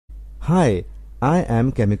Hi, I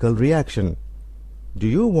am chemical reaction. Do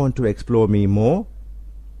you want to explore me more?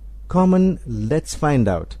 Common, let's find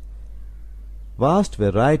out. Vast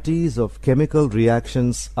varieties of chemical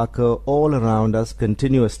reactions occur all around us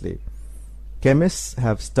continuously. Chemists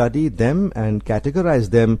have studied them and categorized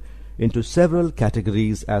them into several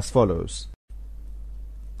categories as follows.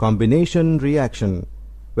 Combination reaction.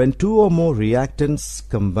 When two or more reactants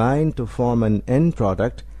combine to form an end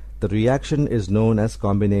product, the reaction is known as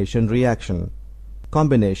combination reaction.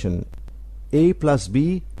 Combination. A plus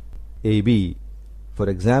B, AB. For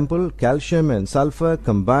example, calcium and sulfur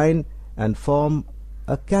combine and form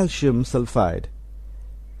a calcium sulfide.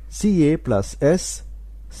 Ca plus S,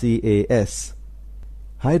 CaS.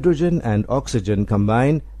 Hydrogen and oxygen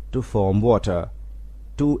combine to form water.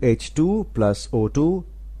 2H2 plus O2,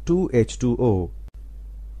 2H2O.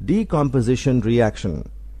 Decomposition reaction.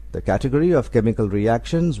 The category of chemical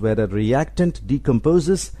reactions where a reactant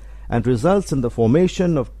decomposes and results in the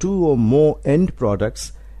formation of two or more end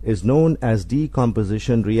products is known as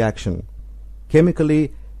decomposition reaction.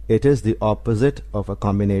 Chemically, it is the opposite of a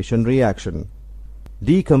combination reaction.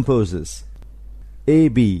 Decomposes.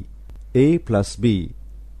 AB, A plus B.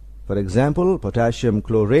 For example, potassium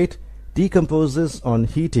chlorate decomposes on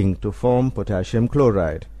heating to form potassium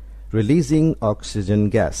chloride, releasing oxygen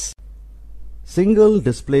gas. Single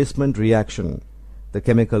displacement reaction. The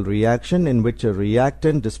chemical reaction in which a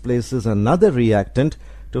reactant displaces another reactant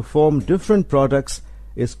to form different products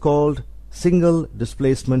is called single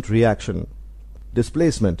displacement reaction.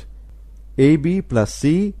 Displacement. AB plus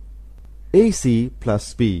C, AC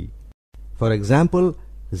plus B. For example,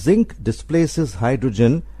 zinc displaces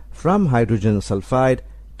hydrogen from hydrogen sulfide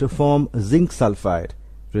to form zinc sulfide,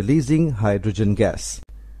 releasing hydrogen gas.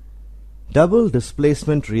 Double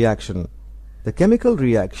displacement reaction. The chemical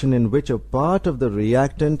reaction in which a part of the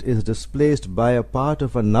reactant is displaced by a part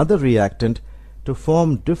of another reactant to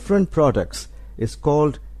form different products is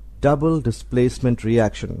called double displacement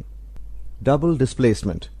reaction. Double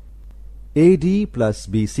displacement. AD plus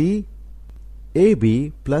BC,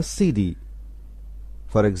 AB plus CD.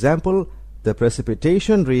 For example, the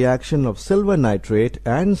precipitation reaction of silver nitrate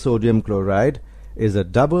and sodium chloride is a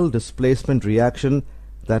double displacement reaction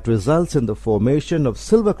that results in the formation of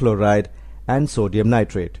silver chloride and sodium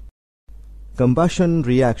nitrate. Combustion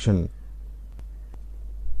reaction.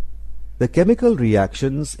 The chemical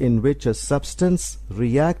reactions in which a substance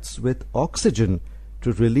reacts with oxygen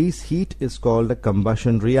to release heat is called a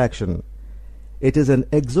combustion reaction. It is an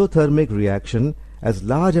exothermic reaction as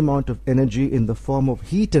large amount of energy in the form of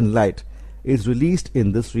heat and light is released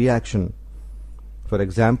in this reaction. For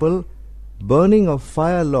example, burning of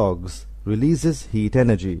fire logs releases heat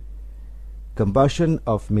energy. Combustion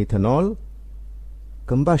of methanol.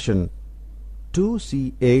 Combustion.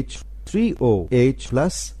 2CH3OH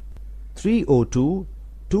plus 3O2,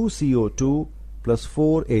 2CO2 plus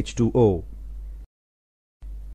 4H2O.